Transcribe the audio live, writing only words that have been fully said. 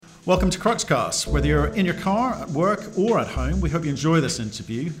Welcome to Cruxcast. Whether you're in your car, at work, or at home, we hope you enjoy this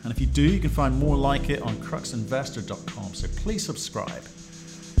interview. And if you do, you can find more like it on cruxinvestor.com. So please subscribe.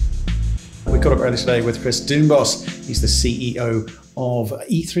 We caught up earlier today with Chris Doornbos. He's the CEO of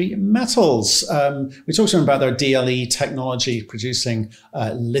E3 Metals. We talked to him about their DLE technology producing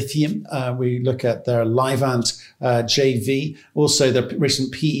lithium. We look at their Livent JV, also the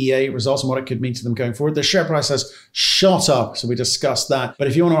recent PEA results and what it could mean to them going forward. The share price has shot up, so we discussed that. But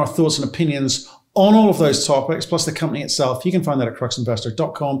if you want our thoughts and opinions on all of those topics, plus the company itself, you can find that at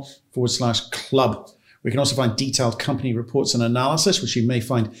cruxinvestor.com/club. We can also find detailed company reports and analysis, which you may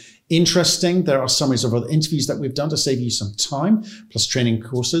find interesting. There are summaries of other interviews that we've done to save you some time, plus training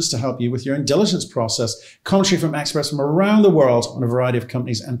courses to help you with your own diligence process, commentary from experts from around the world on a variety of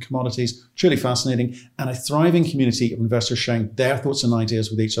companies and commodities. Truly fascinating, and a thriving community of investors sharing their thoughts and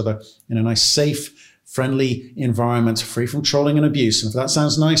ideas with each other in a nice, safe, friendly environment, free from trolling and abuse. And if that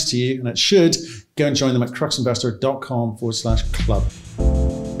sounds nice to you, and it should, go and join them at cruxinvestor.com/club.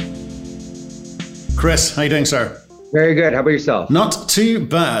 Chris, how you doing, sir? Very good. How about yourself? Not too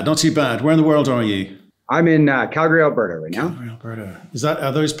bad. Not too bad. Where in the world are you? I'm in Calgary, Alberta right now. Calgary, Alberta.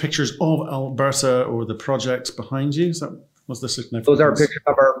 Are those pictures of Alberta or the project behind you? What's the significance? Those are pictures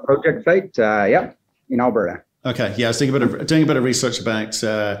of our project site. In Alberta. Okay. Yeah, I was doing a bit of research about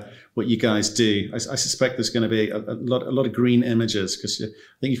what you guys do. I suspect there's going to be a lot of green images because I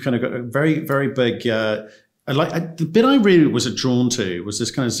think you've kind of got a very, very big. The bit I really was drawn to was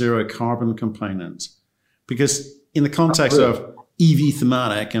this kind of zero carbon component, because in the context of EV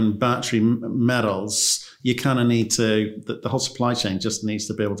thematic and battery metals, you kind of need to, the whole supply chain just needs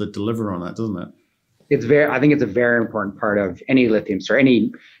to be able to deliver on that, doesn't it? I think it's a very important part of any lithium or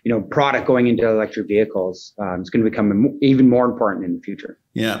any product going into electric vehicles. It's going to become even more important in the future.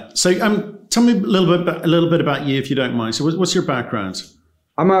 Yeah. So tell me a little bit about you, if you don't mind. So what's your background?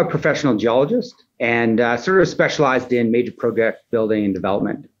 I'm a professional geologist and sort of specialized in major project building and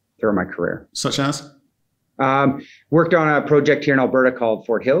development throughout my career. Such as? Worked on a project here in Alberta called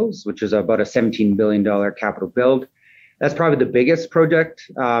Fort Hills, which is about a $17 billion capital build. That's probably the biggest project.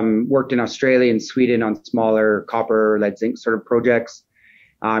 Worked in Australia and Sweden on smaller copper, lead, zinc sort of projects.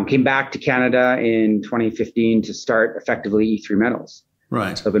 Came back to Canada in 2015 to start effectively E3 Metals.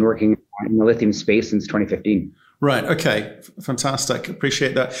 Right. So I've been working in the lithium space since 2015. Right. Okay. Fantastic.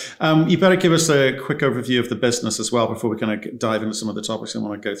 Appreciate that. You better give us a quick overview of the business as well before we kind of dive into some of the topics I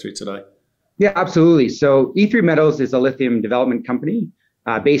want to go through today. Yeah, absolutely. So E3 Metals is a lithium development company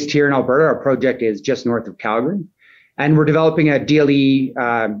based here in Alberta. Our project is just north of Calgary. And we're developing a DLE,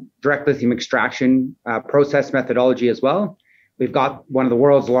 direct lithium extraction process methodology as well. We've got one of the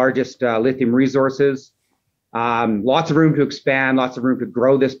world's largest lithium resources. Lots of room to expand, lots of room to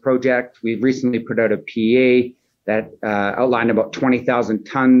grow this project. We've recently put out a PEA that outlined about 20,000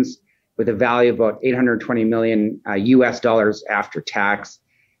 tons with a value of about $820 million US dollars after tax.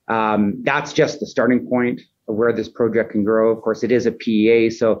 That's just the starting point of where this project can grow. Of course, it is a PEA,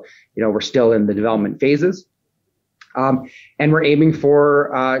 so we're still in the development phases. And we're aiming for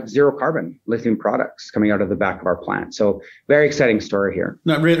zero carbon lithium products coming out of the back of our plant. So very exciting story here.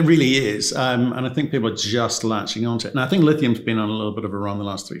 No, it really is. And I think people are just latching onto it. And I think lithium's been on a little bit of a run the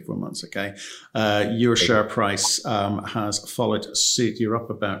last 3-4 months. Okay. Your share price has followed suit. You're up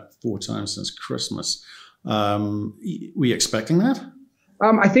about 4 times since Christmas. Were you expecting that?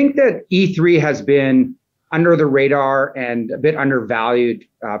 I think that E3 has been under the radar and a bit undervalued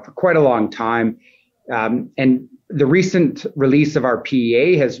for quite a long time. And the recent release of our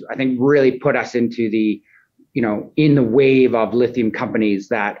PEA has, I think, really put us into the, in the wave of lithium companies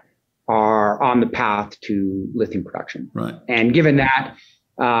that are on the path to lithium production. Right. And given that,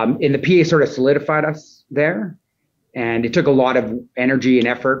 and the PEA sort of solidified us there. And it took a lot of energy and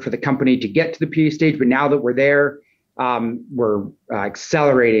effort for the company to get to the PEA stage. But now that we're there, we're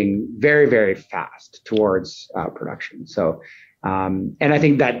accelerating very, very fast towards production. So, and I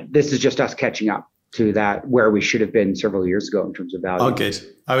think that this is just us catching up to that where we should have been several years ago in terms of value. Okay.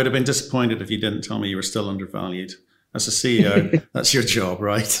 I would have been disappointed if you didn't tell me you were still undervalued. As a CEO, that's your job,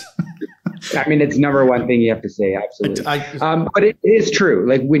 right? I mean, it's number one thing you have to say, absolutely. But it is true.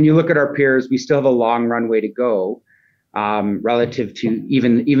 Like when you look at our peers, we still have a long runway to go relative to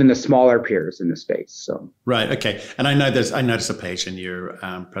even the smaller peers in the space. So right, okay. And I noticed a page in your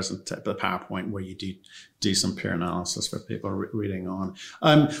the PowerPoint where you do some peer analysis for people reading on.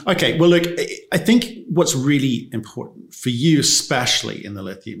 Okay, well, look, I think what's really important for you, especially in the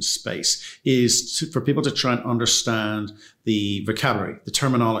lithium space, is for people to try and understand the vocabulary, the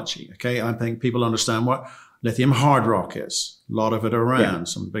terminology. Okay, I think people understand what Lithium hard rock is. A lot of it around.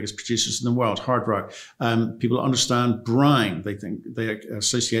 Some of the biggest producers in the world, hard rock. People understand brine. They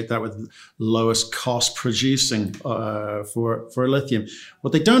associate that with lowest cost producing for lithium.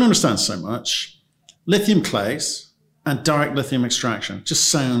 What they don't understand so much, lithium clays and direct lithium extraction just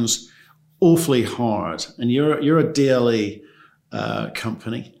sounds awfully hard. And you're a DLE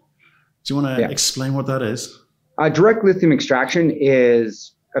company. Do you want to explain what that is? Direct lithium extraction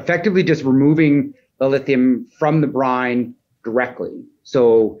is effectively just removing the lithium from the brine directly.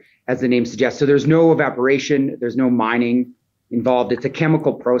 So as the name suggests, so there's no evaporation, there's no mining involved. It's a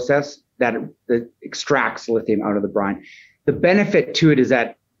chemical process that extracts lithium out of the brine. The benefit to it is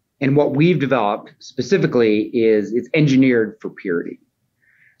that, and what we've developed specifically is it's engineered for purity.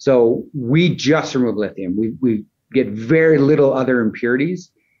 So we just remove lithium. We get very little other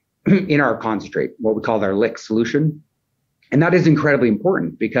impurities in our concentrate, what we call our LIC solution. And that is incredibly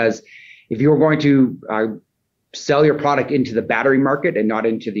important because if you're going to sell your product into the battery market and not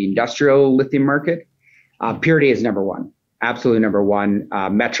into the industrial lithium market, purity is number one, absolutely number one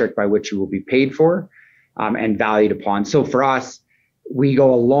metric by which you will be paid for and valued upon. So for us, we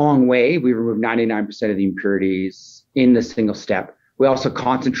go a long way. We remove 99% of the impurities in the single step. We also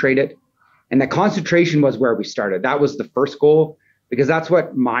concentrate it. And the concentration was where we started. That was the first goal because that's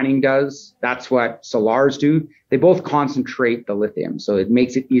what mining does. That's what salars do. They both concentrate the lithium. So it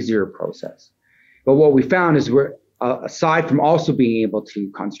makes it easier to process. But what we found is we're, aside from also being able to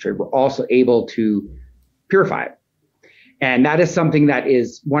concentrate, we're also able to purify it. And that is something that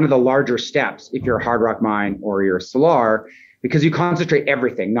is one of the larger steps if you're a hard rock mine or you're a salar, because you concentrate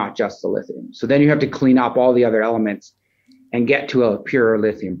everything, not just the lithium. So then you have to clean up all the other elements and get to a pure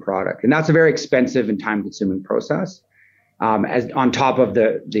lithium product. And that's a very expensive and time-consuming process. As on top of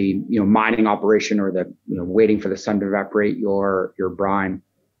the mining operation or the waiting for the sun to evaporate your brine.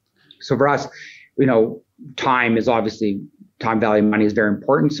 So for us, time is obviously time value of money is very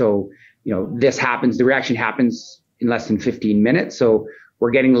important. So this happens, the reaction happens in less than 15 minutes. So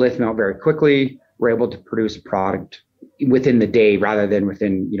we're getting the lithium out very quickly. We're able to produce a product within the day rather than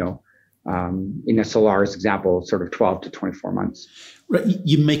within in a Solaris example, sort of 12 to 24 months. Right.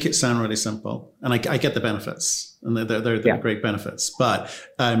 You make it sound really simple, and I get the benefits, and they're great benefits. But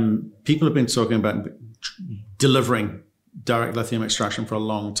people have been talking about delivering direct lithium extraction for a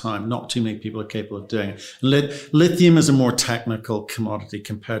long time. Not too many people are capable of doing it. Lithium is a more technical commodity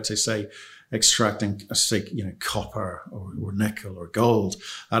compared to, say, extracting, copper or nickel or gold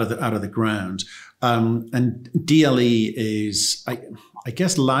out of the ground. And DLE is, I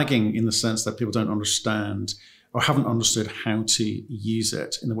guess, lagging in the sense that people don't understand or haven't understood how to use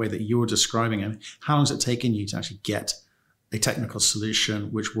it in the way that you're describing it. How long has it taken you to actually get a technical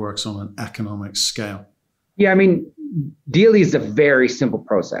solution which works on an economic scale? Yeah, DLE is a very simple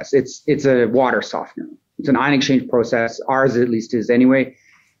process. It's a water softener. It's an ion exchange process. Ours at least is anyway.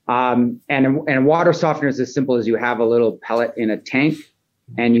 And a water softener is as simple as you have a little pellet in a tank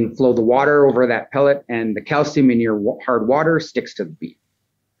and you flow the water over that pellet and the calcium in your hard water sticks to the bead.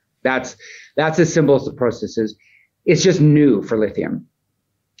 That's as simple as the process is. It's just new for lithium.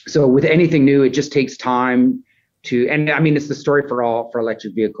 So with anything new, it just takes time to, and it's the story for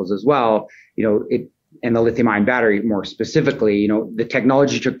electric vehicles as well. And the lithium ion battery more specifically, the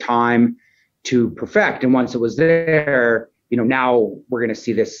technology took time to perfect. And once it was there, now we're going to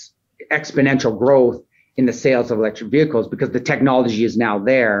see this exponential growth in the sales of electric vehicles because the technology is now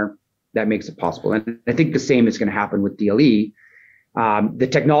there that makes it possible. And I think the same is going to happen with DLE. The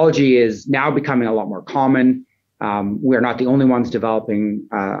technology is now becoming a lot more common. We're not the only ones developing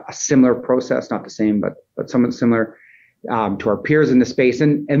a similar process, not the same, but somewhat similar to our peers in the space.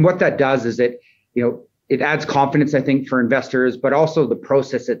 And what that does is it adds confidence, I think, for investors, but also the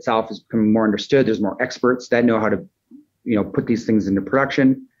process itself is becoming more understood. There's more experts that know how to put these things into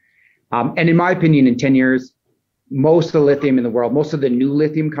production. And in my opinion, in 10 years, most of the lithium in the world, most of the new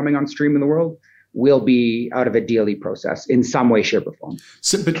lithium coming on stream in the world will be out of a DLE process in some way, shape, or form.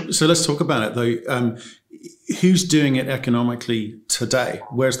 So let's talk about it though. Who's doing it economically today?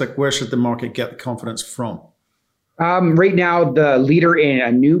 Where should the market get the confidence from? Right now, the leader in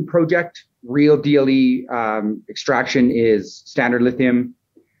a new project, real DLE extraction, is Standard Lithium.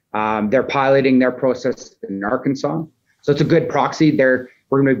 They're piloting their process in Arkansas. So it's a good proxy. We're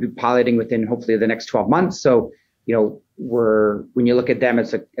going to be piloting within hopefully the next 12 months. So, when you look at them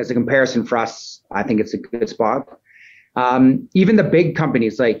as a comparison for us, I think it's a good spot. Even the big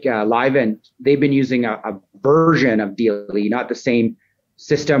companies like Livent, they've been using a version of DLE, not the same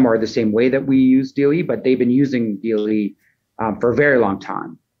system or the same way that we use DLE, but they've been using DLE for a very long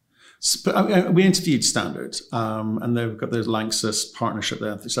time. We interviewed Standard, and they've got the Lanxess partnership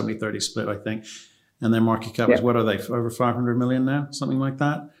there, the 70-30 split, I think. and their market cap is, what are they, over 500 million now, something like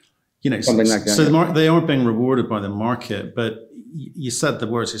that? Something like that. So they aren't being rewarded by the market, but you said the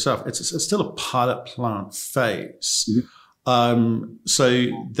words yourself. It's still a pilot plant phase. So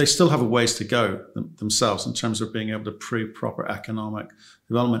they still have a ways to go themselves in terms of being able to prove proper economic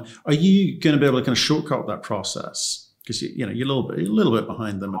development. Are you going to be able to kind of shortcut that process? Because you're a little bit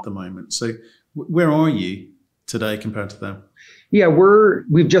behind them at the moment. So where are you today compared to them? Yeah,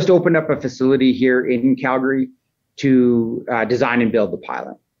 we've just opened up a facility here in Calgary to design and build the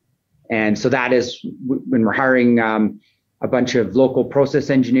pilot. And so that is when we're hiring a bunch of local process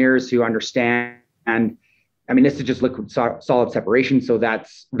engineers who understand. And I mean, this is just liquid solid separation. So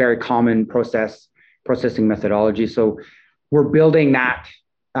that's very common processing methodology. So we're building that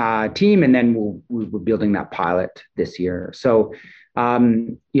team, and then we're building that pilot this year. So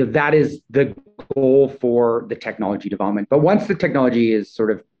that is the goal for the technology development. But once the technology is sort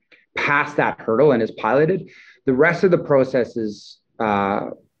of past that hurdle and is piloted, the rest of the processes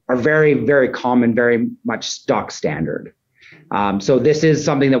are very, very common, very much stock standard. So this is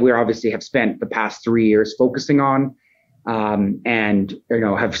something that we obviously have spent the past 3 years focusing on, and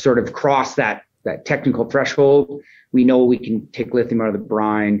have sort of crossed that technical threshold. We know we can take lithium out of the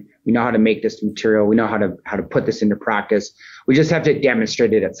brine. We know how to make this material. We know how to put this into practice. We just have to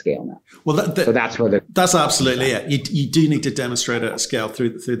demonstrate it at scale now. Well, so that's absolutely it. You do need to demonstrate it at scale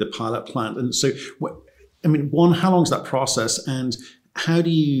through the pilot plant. And so, how long is that process, and how do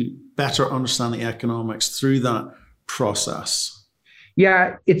you better understand the economics through that process?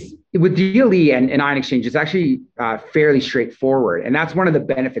 Yeah, it's with DLE and ion exchange, it's actually fairly straightforward. And that's one of the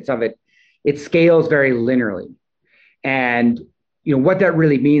benefits of it. It scales very linearly. And what that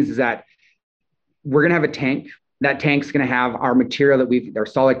really means is that we're going to have a tank. That tank's going to have our material our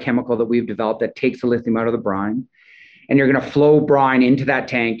solid chemical that we've developed that takes the lithium out of the brine. And you're going to flow brine into that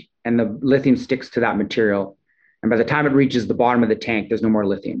tank, and the lithium sticks to that material. And by the time it reaches the bottom of the tank, there's no more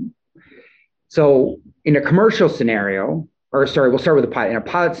lithium. So in a commercial scenario, we'll start with the pilot. In a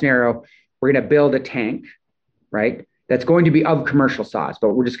pilot scenario, we're going to build a tank, right? That's going to be of commercial size, but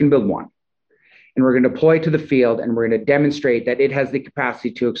we're just going to build one. And we're going to deploy it to the field, and we're going to demonstrate that it has the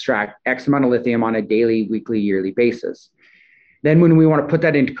capacity to extract X amount of lithium on a daily, weekly, yearly basis. Then when we want to put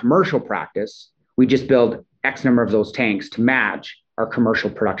that into commercial practice, we just build X number of those tanks to match our commercial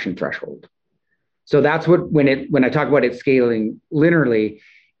production threshold. So that's when I talk about it scaling linearly,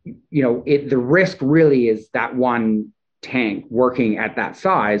 the risk really is that one tank working at that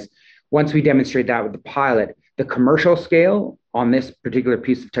size. Once we demonstrate that with the pilot, the commercial scale on this particular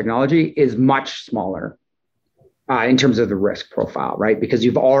piece of technology is much smaller in terms of the risk profile, right? Because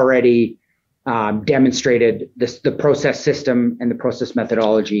you've already demonstrated the process system and the process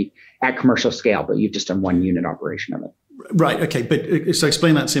methodology at commercial scale, but you've just done one unit operation of it. Right. Okay. But so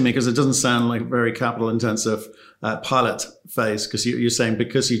explain that to me, because it doesn't sound like a very capital intensive pilot phase, because you're saying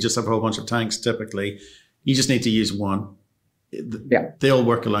because you just have a whole bunch of tanks, typically you just need to use one. Yeah. They all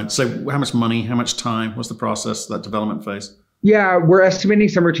work alone. So how much money, how much time, what's the process, that development phase? Yeah, we're estimating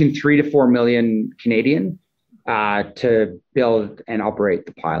somewhere between 3 to 4 million Canadian to build and operate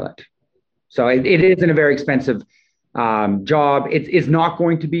the pilot. So it isn't a very expensive job. It's not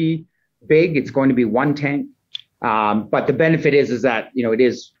going to be big. It's going to be one tank. But the benefit is that, it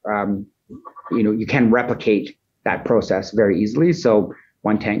is, you can replicate that process very easily. So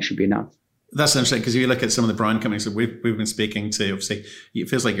one tank should be enough. That's interesting, because if you look at some of the brine companies that we've been speaking to, obviously it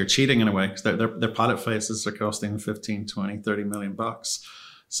feels like you're cheating in a way, because their pilot phases are costing 15, 20, 30 million bucks.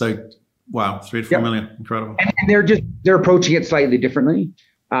 So wow, 3 to 4 million, incredible. And they're approaching it slightly differently.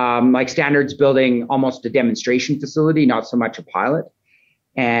 Like Standard's building almost a demonstration facility, not so much a pilot.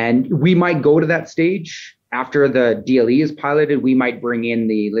 And we might go to that stage after the DLE is piloted. We might bring in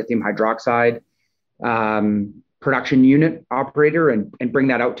the lithium hydroxide production unit operator and bring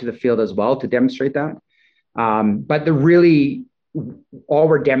that out to the field as well to demonstrate that. But all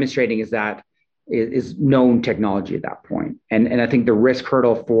we're demonstrating is known technology at that point. And I think the risk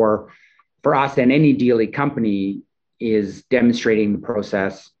hurdle for us and any DLE company is demonstrating the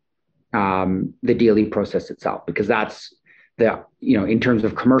process, the DLE process itself, because that's in terms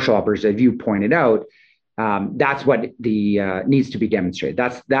of commercial operations, as you pointed out, that's what needs to be demonstrated.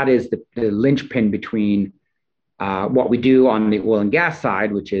 That is the linchpin between what we do on the oil and gas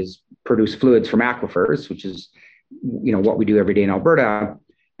side, which is produce fluids from aquifers, which is what we do every day in Alberta,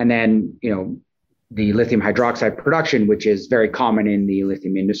 and then the lithium hydroxide production, which is very common in the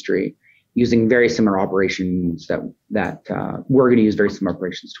lithium industry, using very similar operations that we're going to use very similar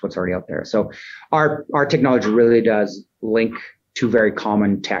operations to what's already out there. So our technology really does link two very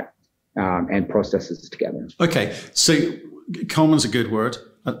common tech and processes together. Okay, so common's a good word.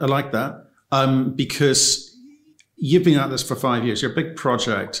 I like that. Because you've been at this for 5 years. You're a big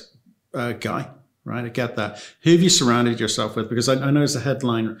project guy, right? I get that. Who have you surrounded yourself with? Because I noticed a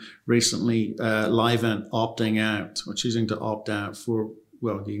headline recently, Livent opting out or choosing to opt out for,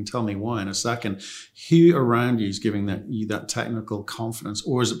 well, you can tell me why in a second. Who around you is giving you that technical confidence?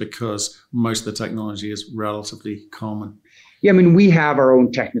 Or is it because most of the technology is relatively common? Yeah, I mean, we have our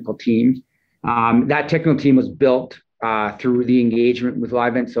own technical team. That technical team was built through the engagement with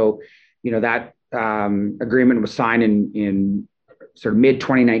Livent. So, that agreement was signed in sort of mid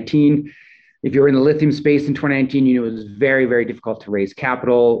 2019. If you were in the lithium space in 2019, it was very, very difficult to raise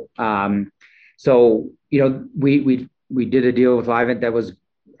capital. So, we did a deal with Livent that was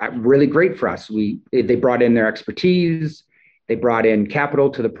really great for us. They brought in their expertise, they brought in capital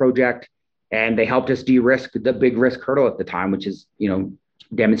to the project, and they helped us de-risk the big risk hurdle at the time, which is,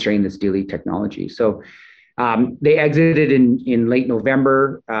 demonstrating this DLE technology. So they exited in late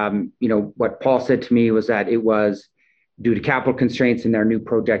November. What Paul said to me was that it was due to capital constraints in their new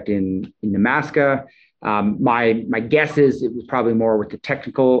project in Nemaska. My guess is it was probably more with the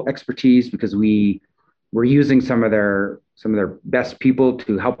technical expertise, because we were using some of their best people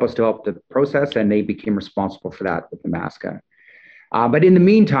to help us develop the process, and they became responsible for that with Nemaska. But in the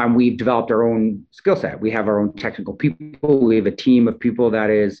meantime, we've developed our own skill set. We have our own technical people. We have a team of people that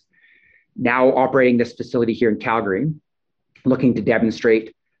is now operating this facility here in Calgary, looking to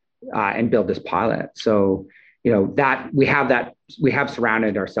demonstrate and build this pilot. So, that we have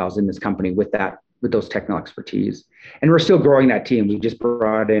surrounded ourselves in this company with those technical expertise, and we're still growing that team. We just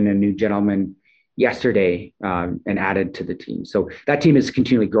brought in a new gentleman yesterday and added to the team. So that team is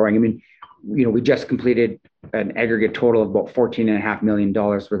continually growing. I mean, we just completed an aggregate total of about $14.5 million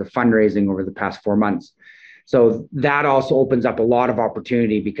worth of fundraising over the past 4 months. So that also opens up a lot of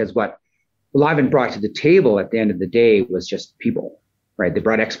opportunity, because what Livent brought to the table at the end of the day was just people, right? They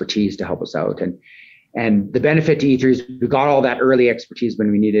brought expertise to help us out. And the benefit to E3 is we got all that early expertise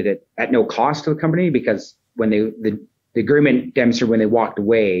when we needed it at no cost to the company, because when the agreement demonstrated when they walked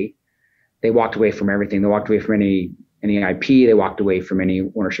away from everything. They walked away from any IP. They walked away from any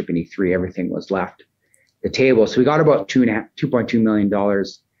ownership in E3. Everything was left the table. So we got about $2.2 million,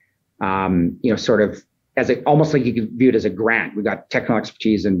 sort of almost like you could view it as a grant. We got technical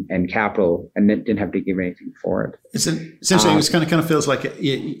expertise and capital, and didn't have to give anything for it. It's essentially, it kind of feels like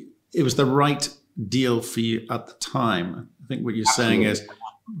it was the right deal for you at the time. I think what you're saying is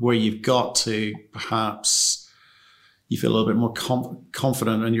where you've got to perhaps you feel a little bit more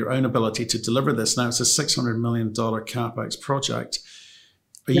confident in your own ability to deliver this. Now it's a $600 million CapEx project.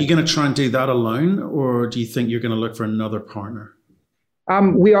 Are you going to try and do that alone, or do you think you're going to look for another partner?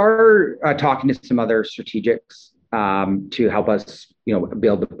 We are talking to some other strategics to help us,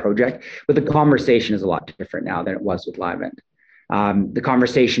 build the project. But the conversation is a lot different now than it was with Livent. The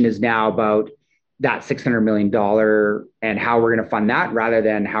conversation is now about that $600 million and how we're going to fund that, rather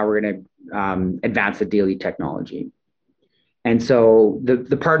than how we're going to advance the DLE technology. And so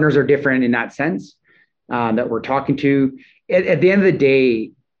the partners are different in that sense that we're talking to. At the end of the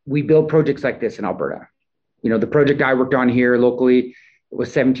day, we build projects like this in Alberta. The project I worked on here locally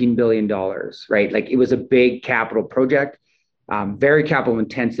was $17 billion, right? Like, it was a big capital project, very capital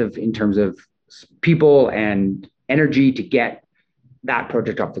intensive in terms of people and energy to get that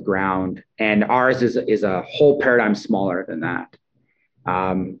project off the ground. And ours is a whole paradigm smaller than that.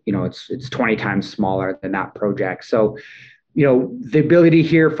 It's 20 times smaller than that project. So, the ability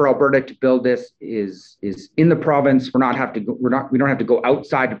here for Alberta to build this is in the province. We don't have to go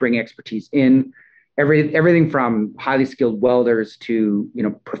outside to bring expertise in. Everything from highly skilled welders to,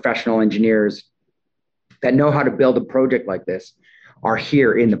 professional engineers that know how to build a project like this are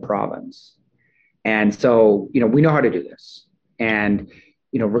here in the province. And so, we know how to do this. And,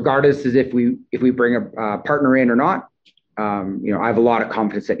 regardless as if we bring a partner in or not, I have a lot of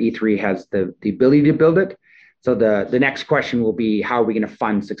confidence that E3 has the ability to build it. So the next question will be, how are we going to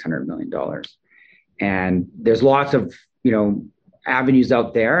fund $600 million? And there's lots of, avenues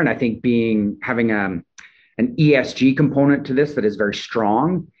out there. And I think having an ESG component to this that is very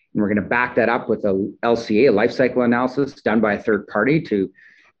strong, and we're going to back that up with a LCA, a life cycle analysis done by a third party to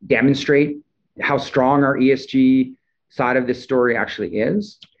demonstrate how strong our ESG side of this story actually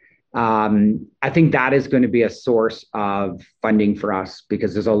is. I think that is going to be a source of funding for us,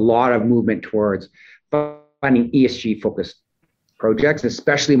 because there's a lot of movement towards funding ESG focused projects,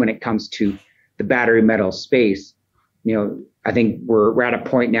 especially when it comes to the battery metal space. I think we're at a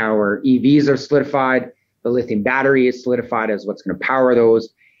point now where EVs are solidified, the lithium battery is solidified as what's going to power those.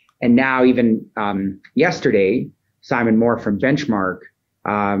 And now even yesterday, Simon Moore from Benchmark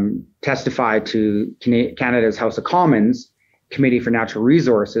testified to Canada's House of Commons Committee for Natural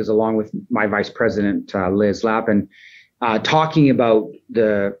Resources, along with my Vice President, Liz Lappin, talking about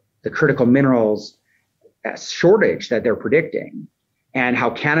the critical minerals shortage that they're predicting and how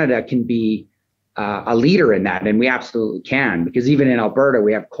Canada can be a leader in that. And we absolutely can, because even in Alberta,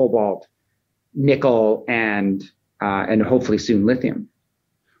 we have cobalt, nickel, and hopefully soon lithium.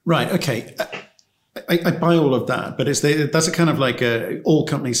 Right. Okay. I buy all of that, but that's a kind of like all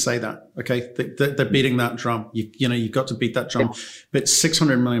companies say that. Okay, they're beating that drum. You've got to beat that drum. But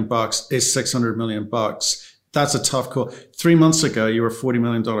 $600 million is $600 million. That's a tough call. 3 months ago, you were a $40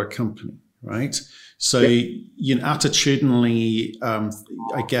 million company, right? So attitudinally,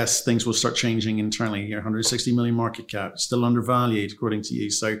 I guess things will start changing internally. You're 160 million market cap, still undervalued according to you.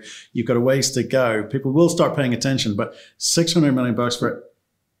 So you've got a ways to go. People will start paying attention, but $600 million for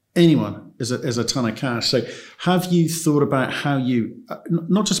anyone is a ton of cash. So have you thought about how you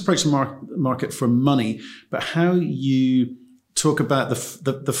not just approach the market for money, but how you talk about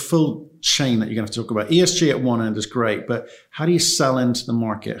the full chain that you're going to have to talk about? ESG at one end is great, but how do you sell into the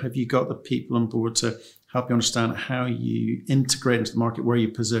market? Have you got the people on board to help you understand how you integrate into the market, where you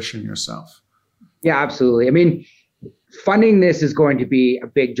position yourself? Yeah, absolutely. I mean, funding this is going to be a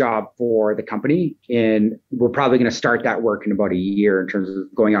big job for the company, and we're probably going to start that work in about a year in terms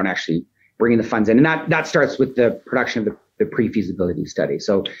of going out and actually bringing the funds in. And that starts with the production of the pre-feasibility study.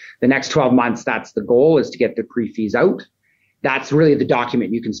 So the next 12 months, that's the goal, is to get the pre-feas out. That's really the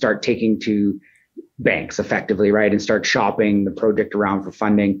document you can start taking to banks effectively, right? And start shopping the project around for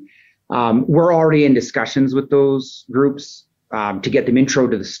funding. We're already in discussions with those groups to get them intro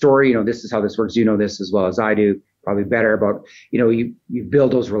to the story. This is how this works. You know this as well as I do, probably better, about, you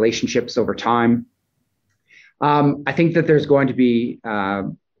build those relationships over time. I think that there's going to be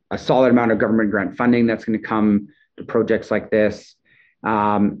a solid amount of government grant funding that's going to come to projects like this.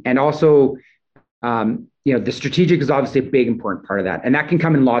 And also, the strategic is obviously a big, important part of that. And that can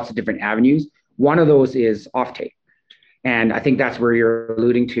come in lots of different avenues. One of those is offtake. And I think that's where you're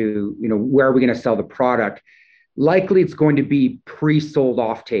alluding to, where are we going to sell the product? Likely it's going to be pre-sold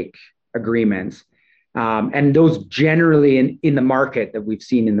offtake agreements. And those generally in the market that we've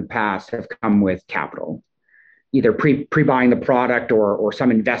seen in the past have come with capital, either pre-buying the product or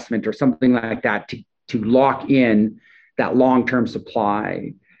some investment or something like that to lock in that long-term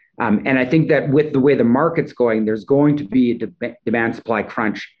supply. And I think that with the way the market's going, there's going to be a demand supply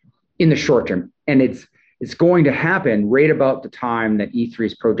crunch in the short term. And it's going to happen right about the time that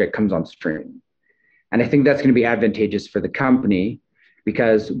E3's project comes on stream. And I think that's going to be advantageous for the company,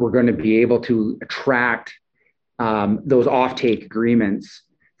 because we're going to be able to attract those offtake agreements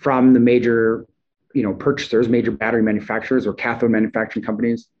from the major, purchasers, major battery manufacturers or cathode manufacturing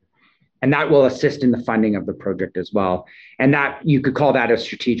companies. And that will assist in the funding of the project as well. And that you could call that a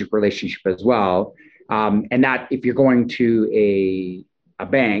strategic relationship as well. And that if you're going to a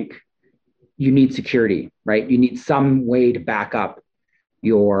bank, you need security, right? You need some way to back up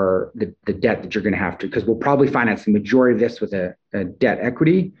the debt that you're going to have to, because we'll probably finance the majority of this with a debt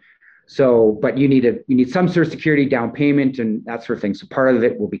equity. So, but you need some sort of security, down payment, and that sort of thing. So part of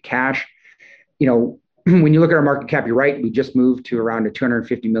it will be cash. When you look at our market cap, you're right. We just moved to around a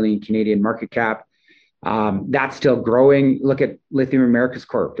 250 million Canadian market cap. That's still growing. Look at Lithium Americas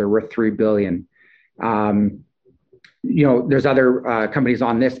Corp. They're worth $3 billion. There's other companies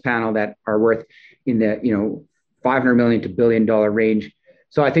on this panel that are worth in the, $500 million to $1 billion range.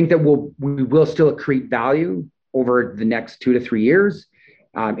 So I think that we will still accrete value over the next 2 to 3 years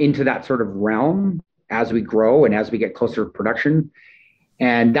into that sort of realm as we grow and as we get closer to production.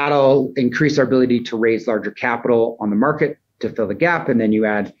 And that'll increase our ability to raise larger capital on the market to fill the gap. And then you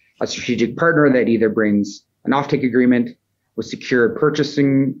add a strategic partner that either brings an offtake agreement with secured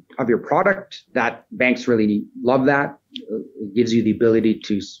purchasing of your product. That banks really love that. It gives you the ability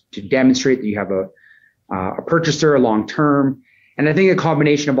to demonstrate that you have a purchaser long term. And I think a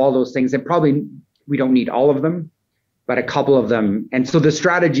combination of all those things, and probably we don't need all of them, but a couple of them. And so the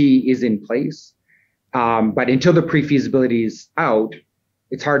strategy is in place. But until the pre-feasibility is out,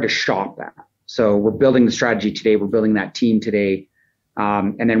 it's hard to shop that. So we're building the strategy today. We're building that team today.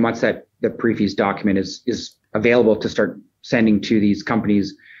 And then once the pre-feas document is available to start sending to these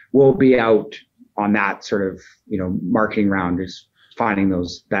companies, we'll be out on that sort of, marketing round, is finding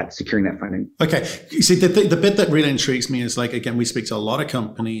securing that funding. Okay. You see, the bit that really intrigues me is, like, again, we speak to a lot of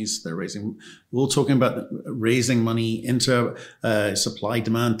companies. We're all talking about raising money into a supply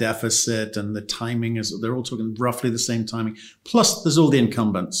demand deficit, and the timing they're all talking roughly the same timing. Plus there's all the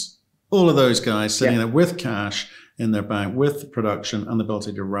incumbents, all of those guys sitting there with cash in their bank, with production and the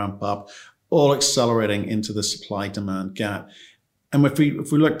ability to ramp up, all accelerating into the supply demand gap. And if we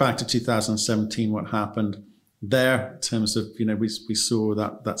look back to 2017, what happened? there in terms of, we saw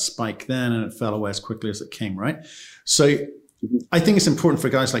that spike then and it fell away as quickly as it came, right? So I think it's important for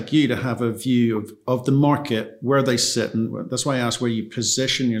guys like you to have a view of the market, where they sit. And that's why I asked where you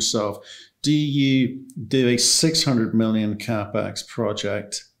position yourself. Do you do a 600 million CapEx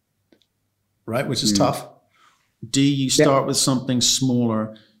project, right, which is tough? Do you start with something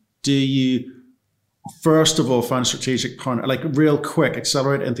smaller? Do you, first of all, find a strategic partner, like real quick,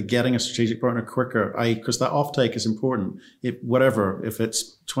 accelerate into getting a strategic partner quicker, because that offtake is important. If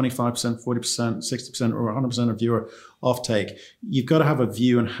it's 25%, 40%, 60%, or 100% of your offtake, you've got to have a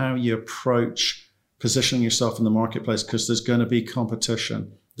view on how you approach positioning yourself in the marketplace, because there's going to be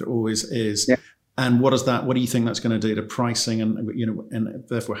competition. There always is. Yeah. And what do you think that's going to do to pricing, and and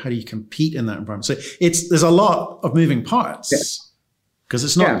therefore how do you compete in that environment? So there's a lot of moving parts, because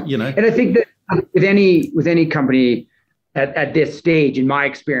it's not, And I think that with any company at this stage, in my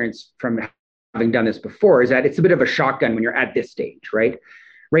experience from having done this before, is that it's a bit of a shotgun when you're at this stage, right?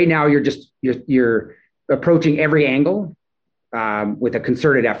 Right now, you're approaching every angle with a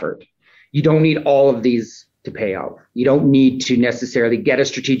concerted effort. You don't need all of these to pay out. You don't need to necessarily get a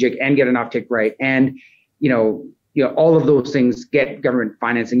strategic and get an offtake right, and all of those things, get government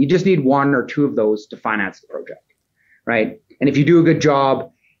financing. You just need one or two of those to finance the project, right? And if you do a good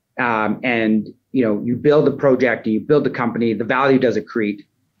job, and you build the project and you build the company, the value does accrete,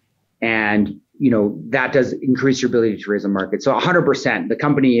 and that does increase your ability to raise a market. So 100%, the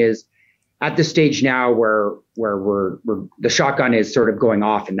company is at the stage now where we're the shotgun is sort of going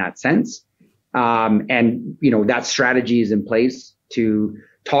off in that sense. And that strategy is in place to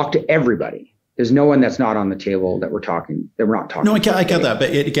talk to everybody. There's no one that's not on the table that we're not talking. No, I get that.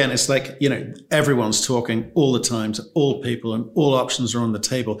 But again, it's like, everyone's talking all the time to all people, and all options are on the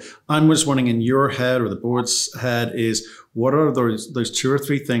table. I'm just wondering, in your head or the board's head, is what are those two or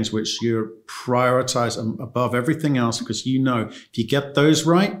three things which you prioritize above everything else? Because if you get those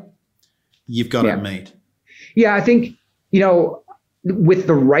right, you've got it made. Yeah, I think, with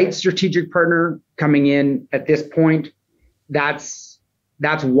the right strategic partner coming in at this point, that's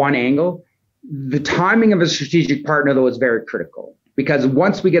one angle. The timing of a strategic partner, though, is very critical, because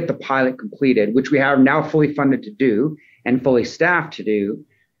once we get the pilot completed, which we have now fully funded to do and fully staffed to do,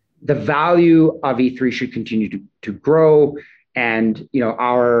 the value of E3 should continue to grow, and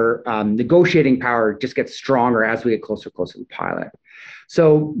our negotiating power just gets stronger as we get closer and closer to the pilot.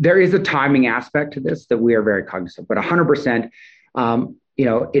 So there is a timing aspect to this that we are very cognizant of, but 100%.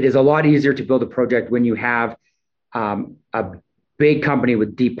 It is a lot easier to build a project when you have a big company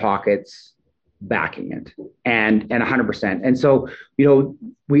with deep pockets backing it, and 100%. And so,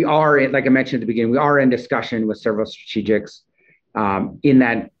 we are, like I mentioned at the beginning, we are in discussion with several strategics in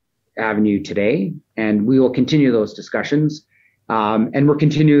that avenue today, and we will continue those discussions. And we're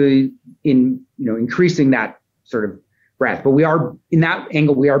continually increasing that sort of breadth. But we are, in that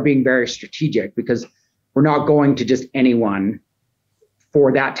angle, we are being very strategic, because we're not going to just anyone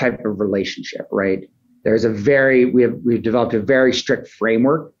for that type of relationship, right? We've developed a very strict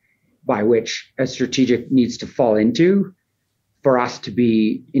framework by which a strategic needs to fall into for us to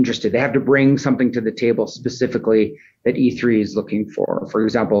be interested. They have to bring something to the table specifically that E3 is looking for. For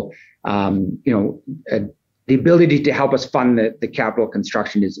example, the ability to help us fund the capital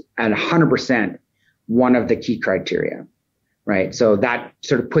construction is at 100% one of the key criteria, right? So that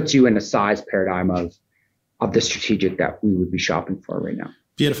sort of puts you in a size paradigm of the strategic that we would be shopping for right now.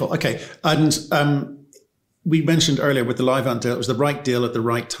 Beautiful. Okay. And we mentioned earlier with the Livent deal, it was the right deal at the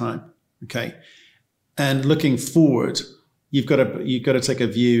right time. Okay. And looking forward, you've got to take a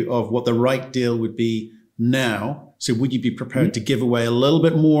view of what the right deal would be now. So would you be prepared to give away a little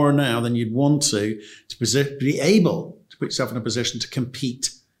bit more now than you'd want to be able to put yourself in a position to compete,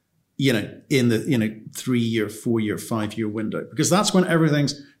 in the 3-year, 4-year, 5-year window? Because that's when everything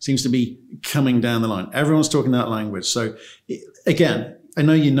seems to be coming down the line. Everyone's talking that language. So again, I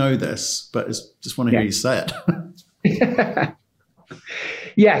know you know this, but I just want to hear you say it.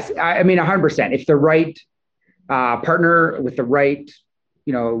 Yes, I mean 100%. If the right partner with the right,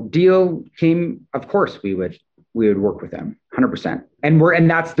 deal came, of course we would work with them 100%.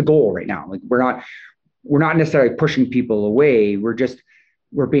 And that's the goal right now. Like we're not necessarily pushing people away. We're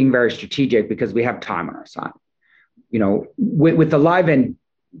being very strategic because we have time on our side. With the Livent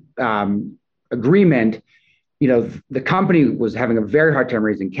agreement, the company was having a very hard time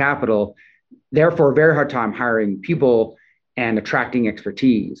raising capital, therefore a very hard time hiring people and attracting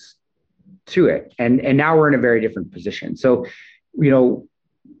expertise to it. And now we're in a very different position. So,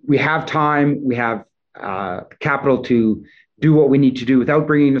 we have time, we have capital to do what we need to do without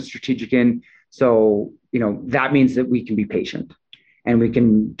bringing a strategic in. So, that means that we can be patient. and we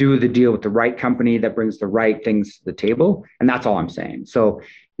can do the deal with the right company that brings the right things to the table. And that's all I'm saying. So,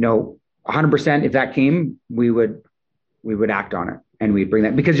 100%, if that came, we would act on it, and we'd bring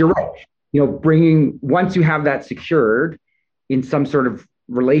that, because you're right. Once you have that secured in some sort of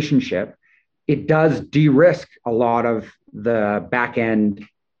relationship, it does de-risk a lot of the back end.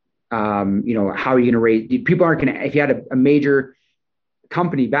 How are you going to raise? People aren't going to, if you had a major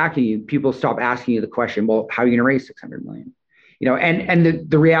company backing you, people stop asking you the question, well, how are you going to raise 600 million? And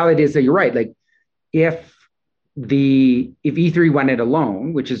the reality is that you're right. Like, if E3 went it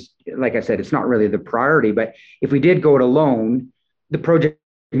alone, which is, like I said, it's not really the priority, but if we did go it alone, the project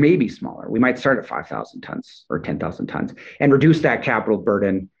may be smaller. We might start at 5,000 tons or 10,000 tons and reduce that capital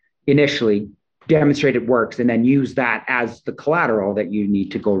burden initially, demonstrate it works, and then use that as the collateral that you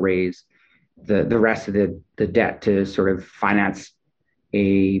need to go raise the rest of the debt to sort of finance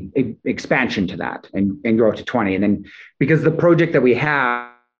a expansion to that and grow to 20. And then, because the project that we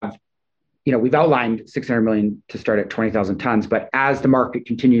have, we've outlined 600 million to start at 20,000 tons, but as the market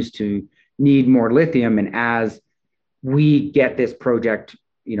continues to need more lithium, and as we get this project,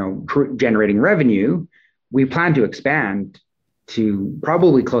 generating revenue, we plan to expand to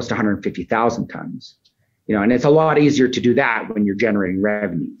probably close to 150,000 tons, and it's a lot easier to do that when you're generating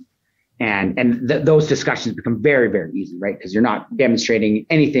revenue. And those discussions become very, very easy, right? Because you're not demonstrating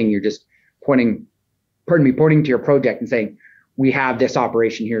anything. You're just pointing to your project and saying, we have this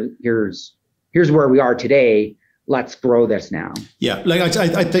operation here. Here's where we are today. Let's grow this now. Yeah,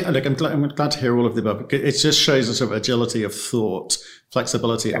 I think, I'm glad to hear all of the above. It just shows a sort of agility of thought,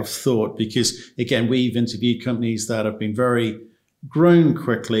 flexibility of thought, because again, we've interviewed companies that have been grown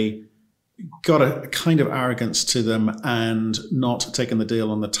quickly, got a kind of arrogance to them, and not taken the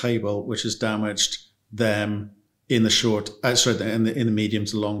deal on the table, which has damaged them in the in the medium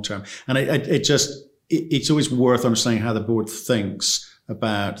to long term. And it's always worth understanding how the board thinks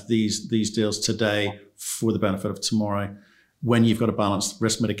about these deals today for the benefit of tomorrow, when you've got to balance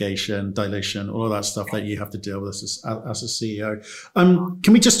risk mitigation, dilution, all of that stuff that you have to deal with as a CEO.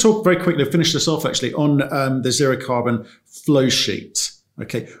 Can we just talk very quickly, finish this off actually, on the zero carbon flow sheet?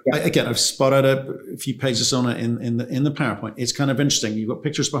 Okay. Yeah. I've spotted a few pages on it in the PowerPoint. It's kind of interesting. You've got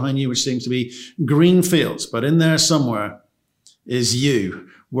pictures behind you, which seem to be green fields, but in there somewhere is you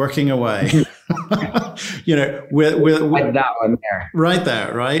working away. With that one there. Right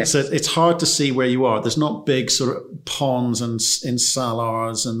there, right? Yeah. So it's hard to see where you are. There's not big sort of ponds and in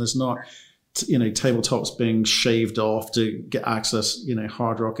salars, and there's not, tabletops being shaved off to get access,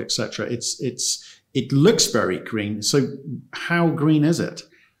 hard rock, etc. It looks very green. So how green is it?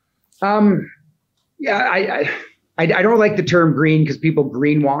 I don't like the term green because people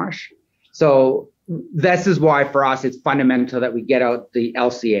greenwash. So this is why for us it's fundamental that we get out the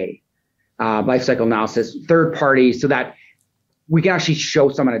LCA, life cycle analysis, third party, so that we can actually show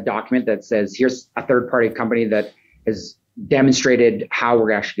someone a document that says, here's a third party company that has demonstrated how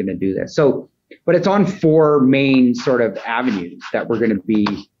we're actually going to do this. So, but it's on 4 main sort of avenues that we're going to be,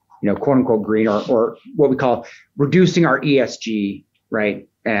 quote unquote green, or what we call reducing our ESG, right?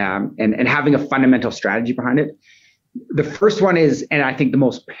 And having a fundamental strategy behind it. The first one is, and I think the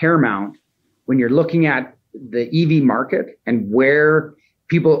most paramount, when you're looking at the EV market and where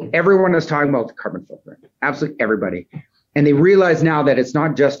everyone is talking about the carbon footprint, absolutely everybody. And they realize now that it's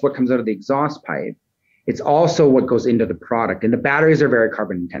not just what comes out of the exhaust pipe, it's also what goes into the product. And the batteries are very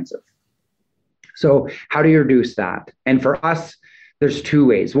carbon intensive. So how do you reduce that? And for us, there's 2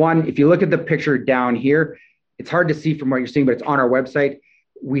 ways. One, if you look at the picture down here, it's hard to see from what you're seeing, but it's on our website.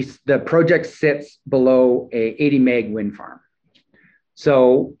 The project sits below a 80 meg wind farm.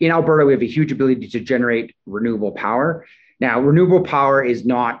 So in Alberta, we have a huge ability to generate renewable power. Now, renewable power is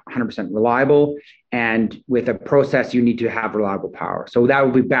not 100% reliable, and with a process, you need to have reliable power. So that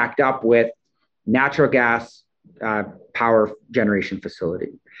will be backed up with natural gas power generation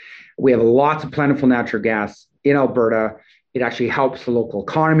facility. We have lots of plentiful natural gas in Alberta. It actually helps the local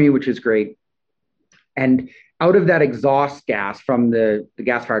economy, which is great. And out of that exhaust gas from the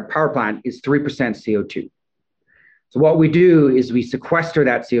gas-fired power plant is 3% CO2. So what we do is we sequester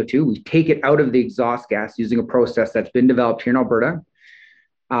that CO2, we take it out of the exhaust gas using a process that's been developed here in Alberta,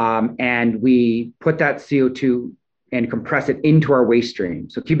 and we put that CO2 and compress it into our waste stream.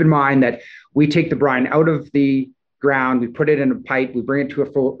 So keep in mind that we take the brine out of the ground, we put it in a pipe, we bring it to a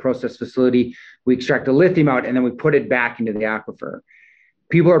full process facility, we extract the lithium out, and then we put it back into the aquifer.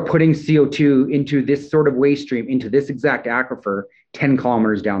 People are putting CO2 into this sort of waste stream, into this exact aquifer 10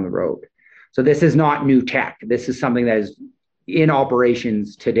 kilometers down the road. So this is not new tech. This is something that is in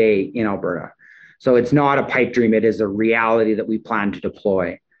operations today in Alberta. So it's not a pipe dream. It is a reality that we plan to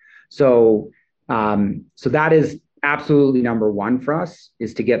deploy. So that is absolutely number one for us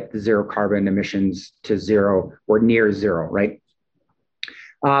is to get the zero carbon emissions to zero or near zero, right?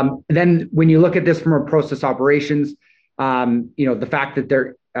 Then when you look at this from a process operations, the fact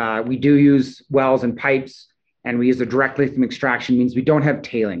that we do use wells and pipes and we use a direct lithium extraction means we don't have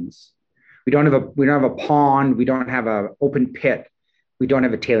tailings. We don't have a pond. We don't have an open pit. We don't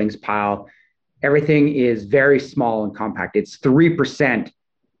have a tailings pile. Everything is very small and compact. It's 3%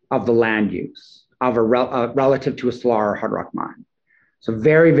 of the land use of relative to a Salar hard rock mine. So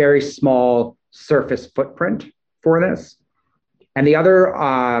very, very small surface footprint for this. And the other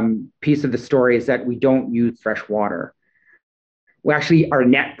piece of the story is that we don't use fresh water. We actually are a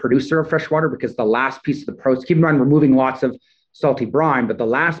net producer of fresh water because the last piece of the process, keep in mind, we're moving lots of salty brine, but the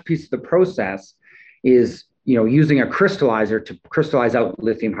last piece of the process is, using a crystallizer to crystallize out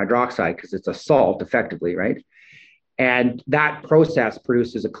lithium hydroxide because it's a salt effectively, right? And that process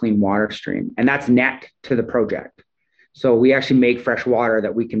produces a clean water stream, and that's net to the project. So we actually make fresh water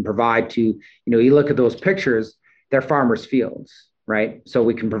that we can provide to, you look at those pictures, they're farmers' fields, right? So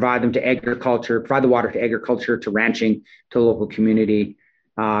we can provide them to agriculture, provide the water to agriculture, to ranching, to the local community,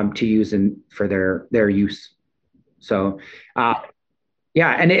 to use for their use. So,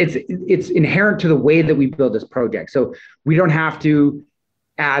 and it's inherent to the way that we build this project. So we don't have to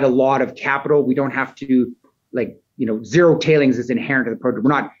add a lot of capital. We don't have to zero tailings is inherent to the project.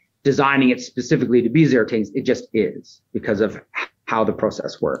 We're not designing it specifically to be zero tailings. It just is because of how the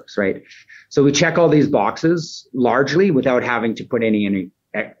process works, right? So we check all these boxes largely without having to put any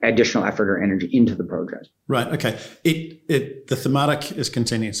additional effort or energy into the project. Right. Okay. The thematic is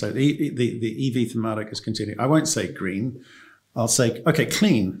continuing. So the EV thematic is continuing. I won't say green. I'll say, okay,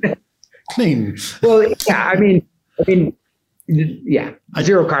 clean. Clean. Well, yeah, I mean,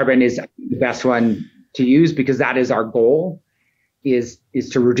 zero carbon is the best one to use because that is our goal, is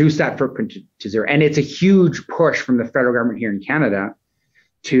to reduce that footprint to zero. And it's a huge push from the federal government here in Canada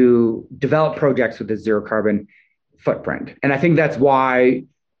to develop projects with a zero carbon footprint. And I think that's why,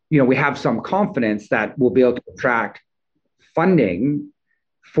 we have some confidence that we'll be able to attract funding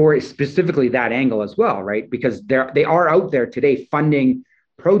for specifically that angle as well, right? Because they are out there today funding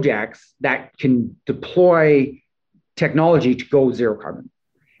projects that can deploy technology to go zero carbon.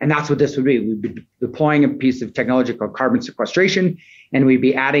 And that's what this would be. We'd be deploying a piece of technology called carbon sequestration, and we'd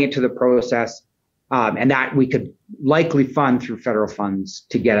be adding it to the process, and that we could likely fund through federal funds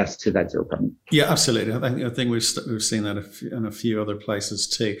to get us to that zero carbon. Yeah, absolutely. I think we've seen that in a few other places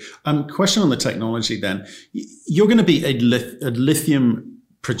too. Question on the technology then. You're going to be a lithium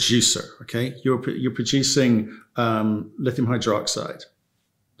producer, okay? You're producing lithium hydroxide.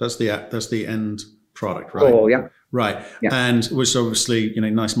 That's the end product, right? Oh, yeah. Right. Yeah. And which obviously,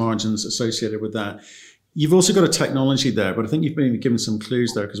 nice margins associated with that. You've also got a technology there, but I think you've been given some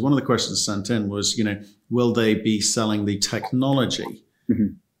clues there because one of the questions sent in was, will they be selling the technology?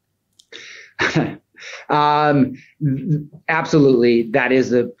 Mm-hmm. Absolutely. That is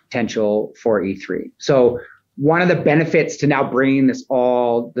the potential for E3. So one of the benefits to now bringing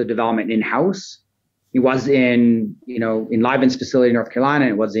the development in-house, it was in Livent's facility in North Carolina.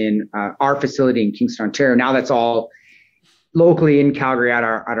 It was in our facility in Kingston, Ontario. Now that's all locally in Calgary at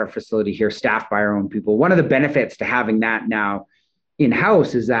our facility here, staffed by our own people. One of the benefits to having that now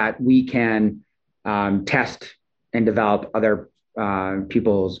in-house is that we can test and develop other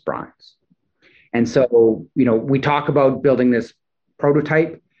people's brines. And so, we talk about building this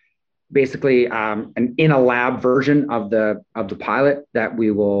prototype, basically an in a lab version of the pilot that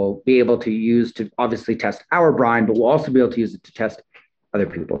we will be able to use to obviously test our brine, but we'll also be able to use it to test other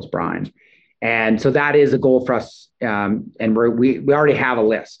people's brine. And so that is a goal for us. And we already have a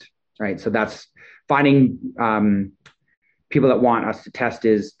list, right? So that's finding people that want us to test.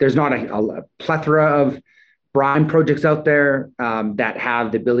 There's not a plethora of brine projects out there that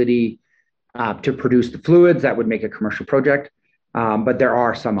have the ability to produce the fluids that would make a commercial project. But there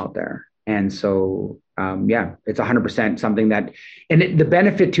are some out there. And so, it's 100% something the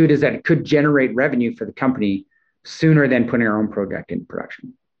benefit to it is that it could generate revenue for the company sooner than putting our own project in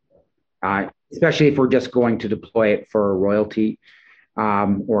production. Especially if we're just going to deploy it for a royalty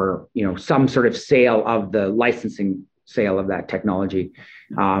or, some sort of sale of the licensing sale of that technology.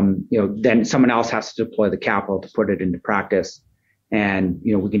 Then someone else has to deploy the capital to put it into practice. And,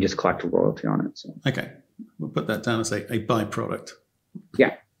 we can just collect a royalty on it. So. Okay. We'll put that down as a byproduct.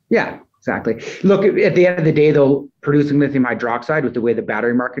 Yeah, exactly. Look, at the end of the day, though, producing lithium hydroxide with the way the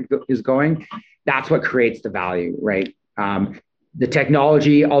battery market is going, that's what creates the value, right? The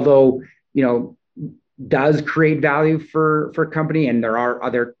technology, although, does create value for a company, and there are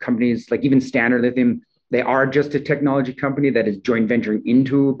other companies like even Standard Lithium, they are just a technology company that is joint venturing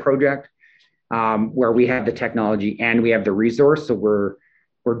into a project. where we have the technology and we have the resource. So we're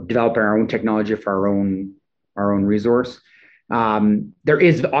developing our own technology for our own resource. There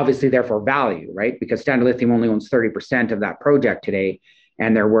is obviously therefore value, right? Because Standard Lithium only owns 30% of that project today,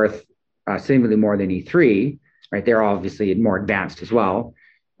 and they're worth significantly more than E3, right? They're obviously more advanced as well.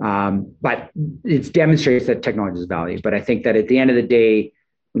 But it demonstrates that technology is value. But I think that at the end of the day,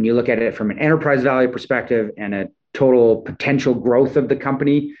 when you look at it from an enterprise value perspective and a total potential growth of the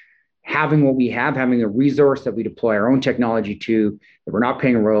company, having what we have, having a resource that we deploy our own technology to, that we're not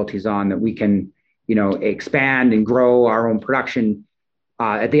paying royalties on, that we can, expand and grow our own production.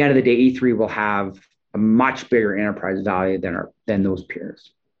 At the end of the day, E3 will have a much bigger enterprise value than those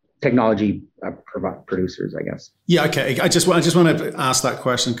peers, technology producers, I guess. Yeah, okay. I just want to ask that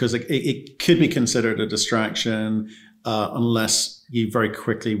question because it could be considered a distraction unless you very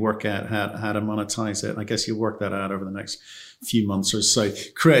quickly work out how to monetize it. I guess you'll work that out over the next few months or so.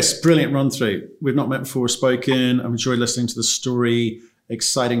 Chris, brilliant run through. We've not met before, spoken. I've enjoyed listening to the story.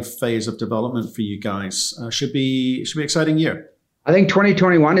 Exciting phase of development for you guys. Should be exciting year. I think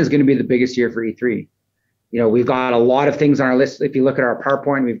 2021 is going to be the biggest year for E3. We've got a lot of things on our list. If you look at our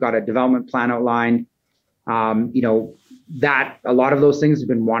PowerPoint, we've got a development plan outlined. That a lot of those things we've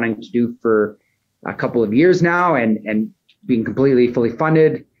been wanting to do for a couple of years now, and being completely fully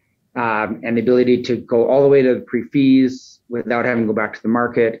funded, and the ability to go all the way to the pre-fees without having to go back to the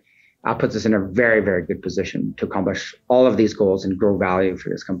market puts us in a very, very good position to accomplish all of these goals and grow value for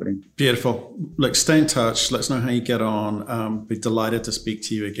this company. Beautiful. Look, stay in touch. Let us know how you get on. Be delighted to speak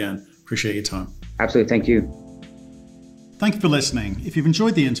to you again. Appreciate your time. Absolutely. Thank you. Thank you for listening. If you've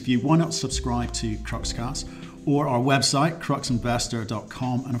enjoyed the interview, why not subscribe to Cruxcast or our website,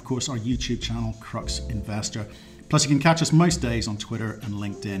 cruxinvestor.com, and of course our YouTube channel, Crux Investor. Plus, you can catch us most days on Twitter and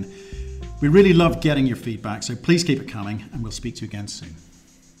LinkedIn. We really love getting your feedback, so please keep it coming, and we'll speak to you again soon.